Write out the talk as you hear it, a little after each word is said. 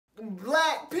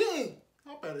BLACKPINK.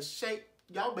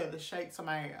 Y'all better shake some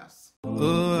ass.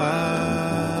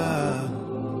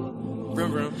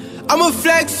 I'ma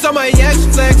flex on my ex,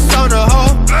 flex on the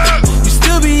hoe. You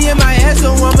still be in my head,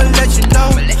 so I'ma let you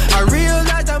know. I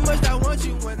realize how much I want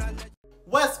you when I let you.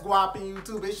 What's guappin'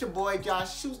 YouTube? It's your boy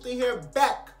Josh Houston here,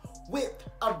 back with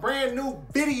a brand new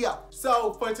video.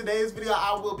 So for today's video,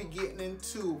 I will be getting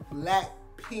into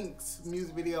BLACKPINK's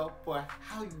music video for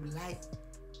How You Like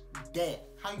That.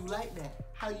 How you like that?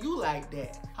 How you like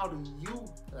that? How do you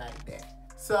like that?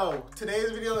 So today's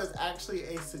video is actually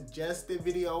a suggested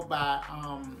video by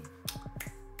I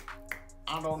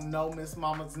don't know Miss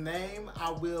Mama's name.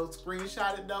 I will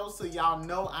screenshot it though, so y'all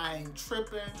know I ain't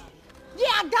tripping.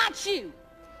 Yeah, I got you.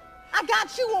 I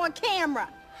got you on camera.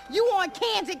 You on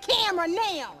candid camera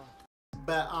now.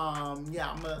 But yeah,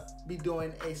 I'm gonna be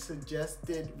doing a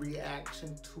suggested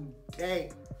reaction today.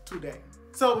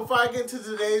 So before I get into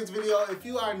today's video, if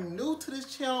you are new to this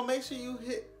channel, make sure you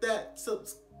hit that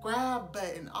subscribe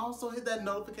button. Also hit that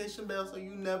notification bell so you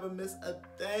never miss a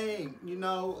thing. You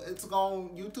know,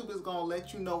 YouTube is gonna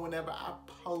let you know whenever I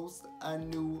post a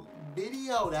new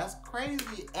video. That's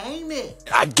crazy, ain't it?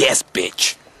 I guess,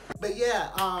 bitch. But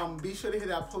yeah, be sure to hit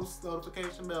that post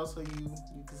notification bell so you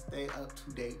can stay up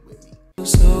to date with me.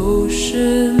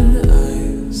 Ocean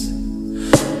eyes,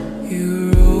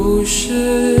 your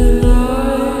ocean eyes.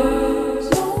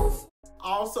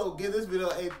 Also, give this video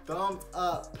a thumbs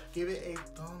up. Give it a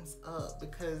thumbs up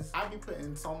because I be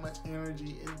putting so much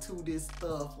energy into this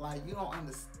stuff. Like, you don't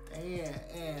understand.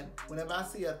 And whenever I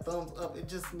see a thumbs up, it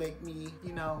just make me,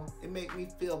 you know, it make me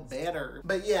feel better.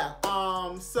 But yeah,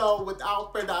 so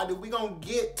without further ado, we gonna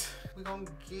get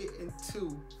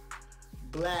into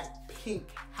BLACKPINK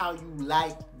How You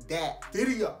Like That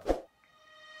video.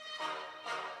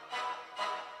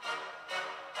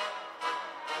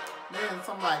 Man,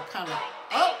 some like kind of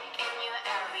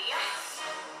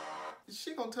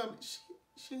She gonna tell me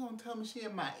she gonna tell me she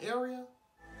in my area?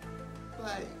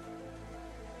 Like,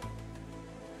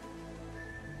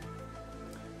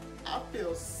 I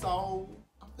feel so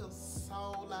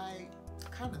like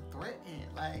kind of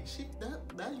threatened. Like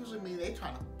that usually means they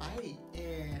trying to fight,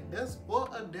 and there's 4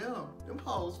 of them. Them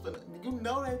hoes finna, you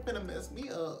know they finna mess me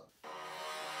up.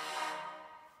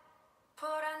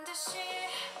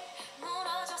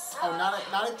 Oh, now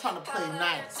they trying to play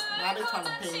nice. Now they trying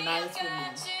to play nice with me.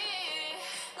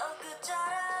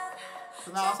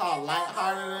 So now it's all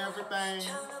lighthearted and everything.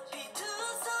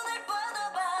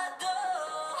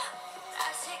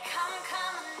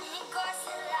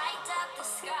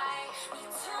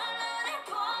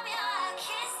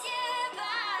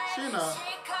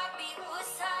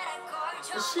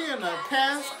 Is she in a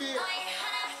casket?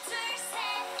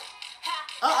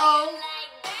 Uh-oh.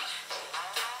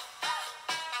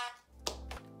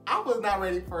 I was not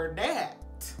ready for that.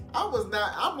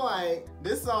 I'm like,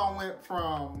 this song went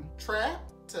from trap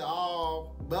to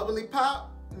all bubbly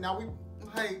pop. Now we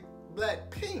like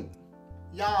BLACKPINK.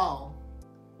 Y'all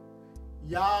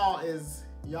is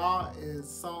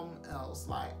something else.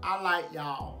 Like, I like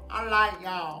y'all.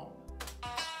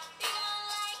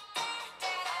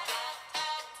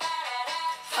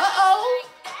 Uh-oh.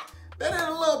 That ain't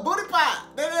a little booty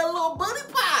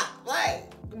pop.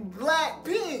 Like,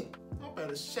 BLACKPINK.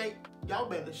 Y'all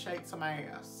better shake some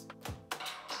ass.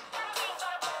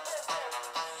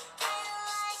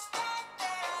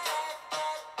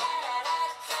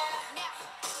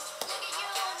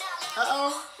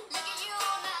 Uh-oh.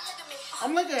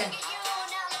 I'm looking.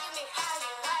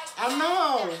 I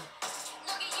know.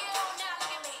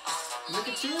 Look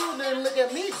at you, then look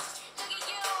at me.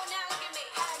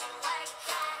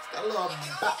 That little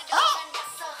oh!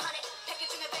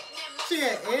 She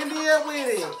in India with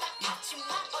it.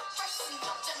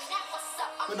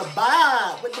 With the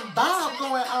vibe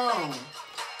going on.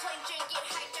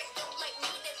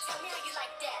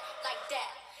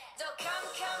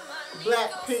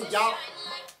 BLACKPINK,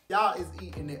 y'all is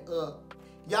eating it up.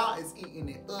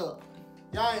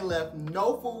 Y'all ain't left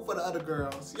no food for the other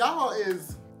girls. Y'all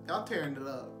tearing it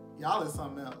up. Y'all is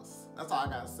something else. That's all I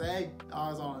gotta say.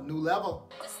 Y'all is on a new level.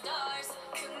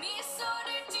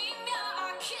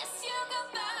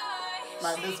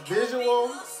 Like this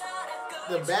visual,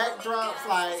 the backdrops,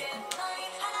 like.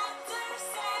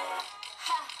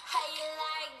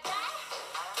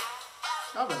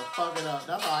 Y'all better fuck it up.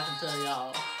 That's all I can tell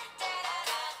y'all.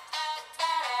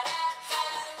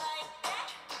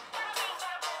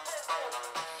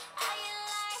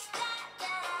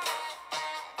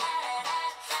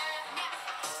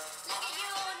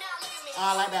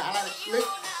 I like that. Look.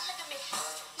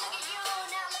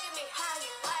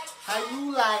 How you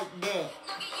like that?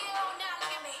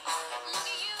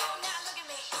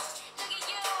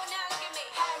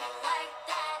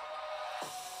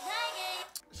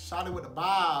 Shawty with the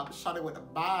bob, shawty with the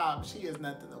bob. She is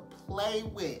nothing to play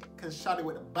with, cause shawty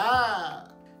with the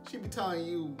bob. She be telling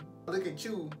you, look at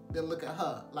you, then look at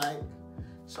her. Like,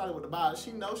 shawty with the bob,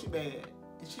 she knows she bad.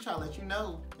 And she try to let you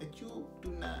know that you do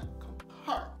not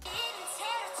compare.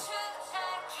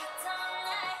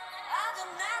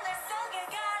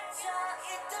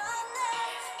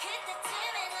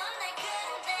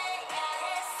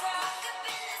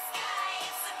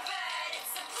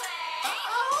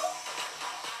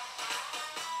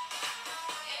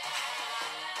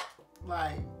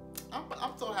 Like,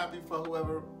 I'm so happy for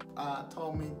whoever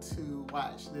told me to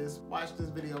watch this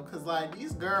video, cause like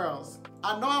these girls,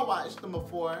 I know I watched them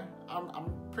before.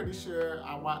 I'm pretty sure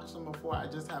I watched them before. I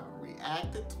just haven't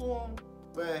reacted to them.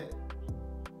 But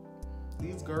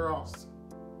these girls,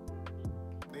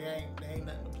 they ain't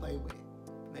nothing to play with.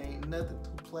 They ain't nothing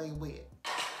to play with.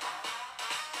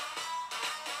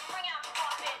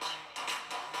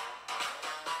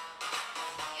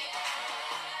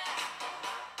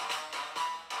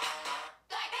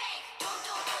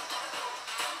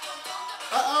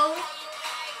 Uh-oh.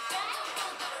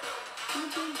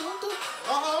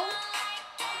 Uh-oh.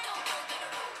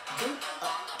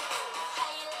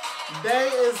 They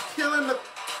is killing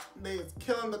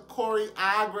the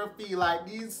choreography. Like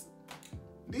these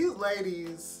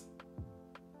ladies,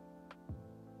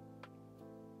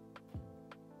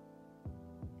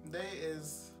 they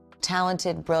is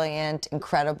talented, brilliant,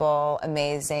 incredible,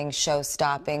 amazing,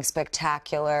 show-stopping,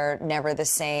 spectacular, never the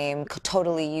same,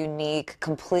 totally unique,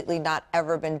 completely not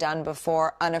ever been done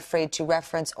before, unafraid to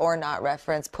reference or not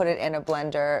reference, put it in a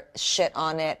blender, shit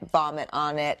on it, vomit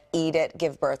on it, eat it,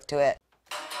 give birth to it.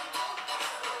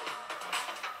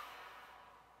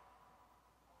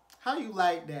 How you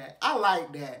like that? I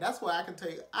like that. That's what I can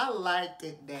tell you. I like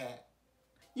it that.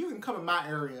 You can come in my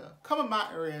area. Come in my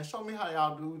area and show me how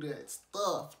y'all do that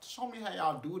stuff. Show me how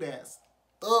y'all do that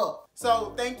stuff.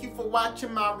 So thank you for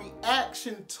watching my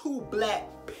reaction to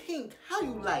BLACKPINK. How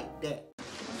you like that?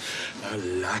 I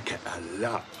like it a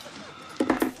lot.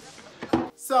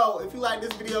 So if you like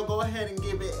this video, go ahead and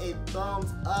give it a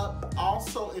thumbs up.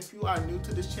 Also, if you are new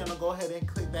to this channel, go ahead and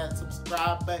click that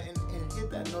subscribe button and hit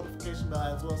that notification bell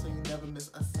as well so you never miss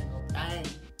a single thing.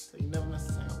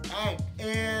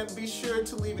 And be sure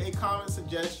to leave a comment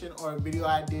suggestion or a video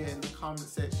idea in the comment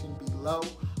section below.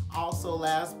 Also,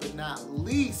 last but not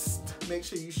least, make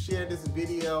sure you share this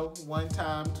video 1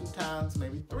 time, 2 times,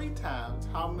 maybe 3 times.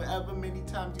 However many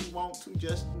times you want to,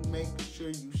 just make sure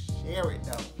you share it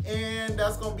though. And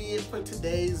that's gonna be it for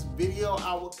today's video.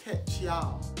 I will catch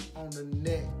y'all on the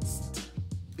next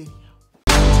video.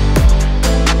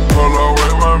 Hold on,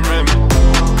 wait 1 minute.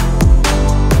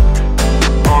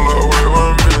 Hold on.